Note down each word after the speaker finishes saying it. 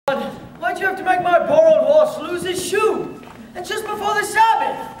you have to make my poor old horse lose his shoe? And just before the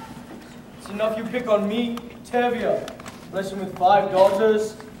Sabbath? It's enough you pick on me, Tevye, blessed with 5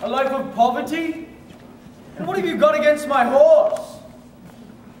 daughters, a life of poverty? And what have you got against my horse?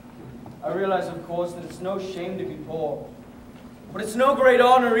 I realize, of course, that it's no shame to be poor. But it's no great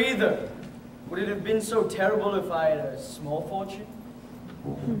honor either. Would it have been so terrible if I had a small fortune?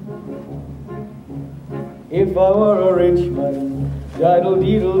 If I were a rich man,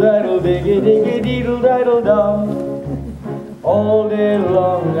 diddle-diddle-diddle-diggy-diggy-diddle-diddle-dum, all day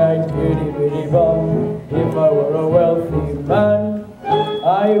long I'd biddy-biddy-bum. If I were a wealthy man,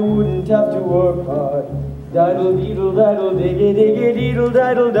 I wouldn't have to work hard.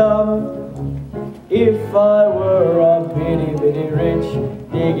 Diddle-diddle-diddle-diggy-diggy-diddle-diddle-dum. If I were a bitty-bitty rich,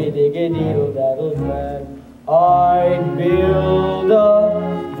 diggy-diggy-diddle-daddle man, I'd build a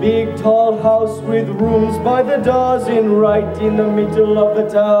big tall house with rooms by the dozen right in the middle of the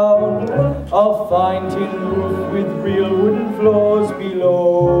town. A fine tin roof with real wooden floors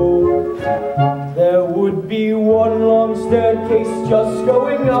below. There would be one long staircase just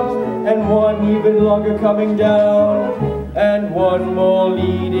going up, and one even longer coming down, and one more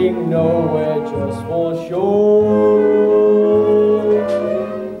leading nowhere just for show.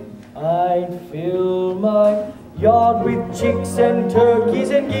 I'd fill my yard with chicks and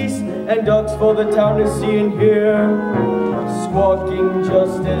turkeys and geese and ducks for the town to see and hear, squawking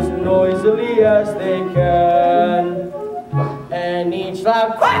just as noisily as they can. And each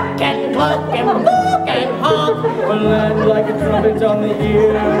loud quack and cluck and book and honk will land like a trumpet on the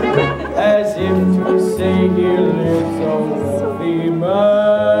ear, as if to say, here lives a wealthy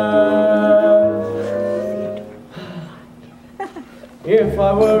man. If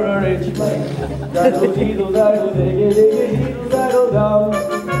I were a rich man, diddle-diddle-diddle-diddle-diddle-diddle-dum,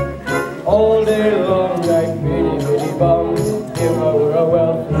 all day long like bitty-bitty-bum. If I were a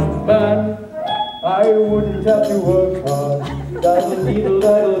wealthy man, I wouldn't have to work hard.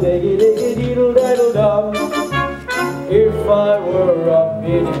 Diddle-diddle-diddle-diggy-diggy-diddle-diddle-dum. If I were a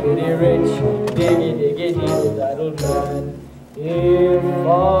bitty-bitty rich, diggy-diggy-diddle-diddle man. If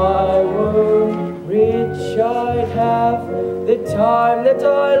I were rich, I'd have the time that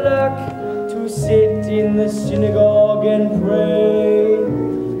I lack to sit in the synagogue and pray,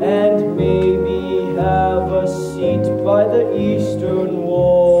 and maybe have a seat by the eastern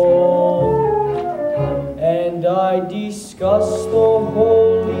wall. And I discuss the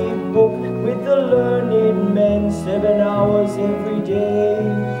holy book with the learned men 7 hours every day.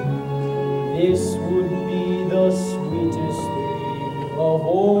 This would be the sweetest thing of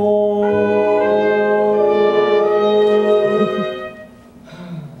all.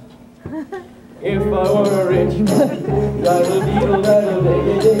 If I were a rich man,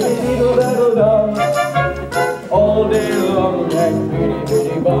 diddle-diddle-diddle-diddle-diddle-diddle-dum, all day long like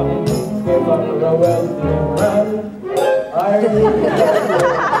bitty-bitty-bum. If I were a wealthy man, I wouldn't have to work.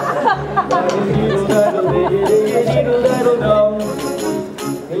 Diddle-diddle-diddle-diddle-diddle-dum.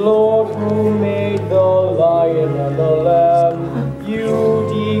 Lord, who made the lion and the lamb, you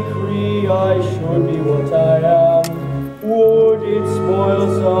decree I should be what I am. Would it spoil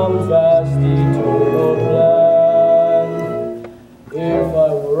some vast eternal plan if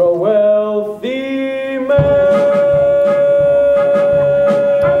I were a wealthy man?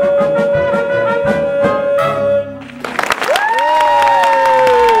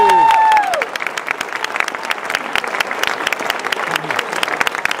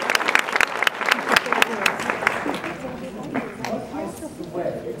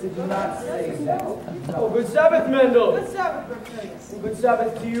 Oh, good Sabbath, Mendel. Good Sabbath, Bertilius. Good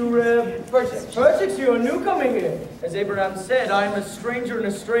Sabbath to you, Reb. Perchix, you are new coming here. As Abraham said, I am a stranger in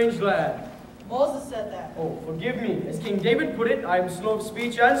a strange land. Moses said that. Oh, forgive me. As King David put it, I am slow of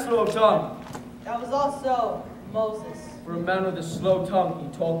speech and slow of tongue. That was also Moses. For a man with a slow tongue, he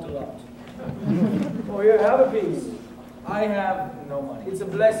talked a lot. Oh, here, have a piece. I have no money. It's a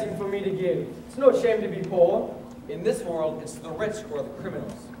blessing for me to give. It's no shame to be poor. In this world, it's the rich who are the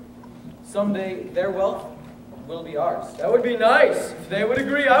criminals. Someday, Their wealth will be ours. that would be nice. If they would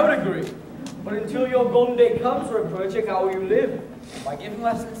agree, I would agree. But until your golden day comes, Reb Perchik, how will you live? By giving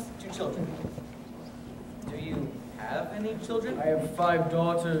lessons to children. Do you have any children? I have 5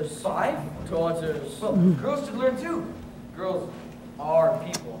 daughters. 5? Daughters. Well, girls should learn too. Girls are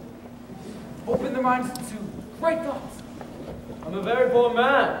people. Open their minds to great thoughts. I'm a very poor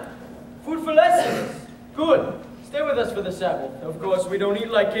man. Food for lessons. Good. Stay with us for the Sabbath. Of course, we don't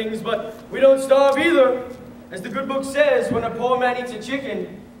eat like kings, but we don't starve either. As the good book says, when a poor man eats a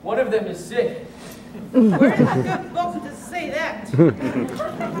chicken, one of them is sick. Where did the good book to say that?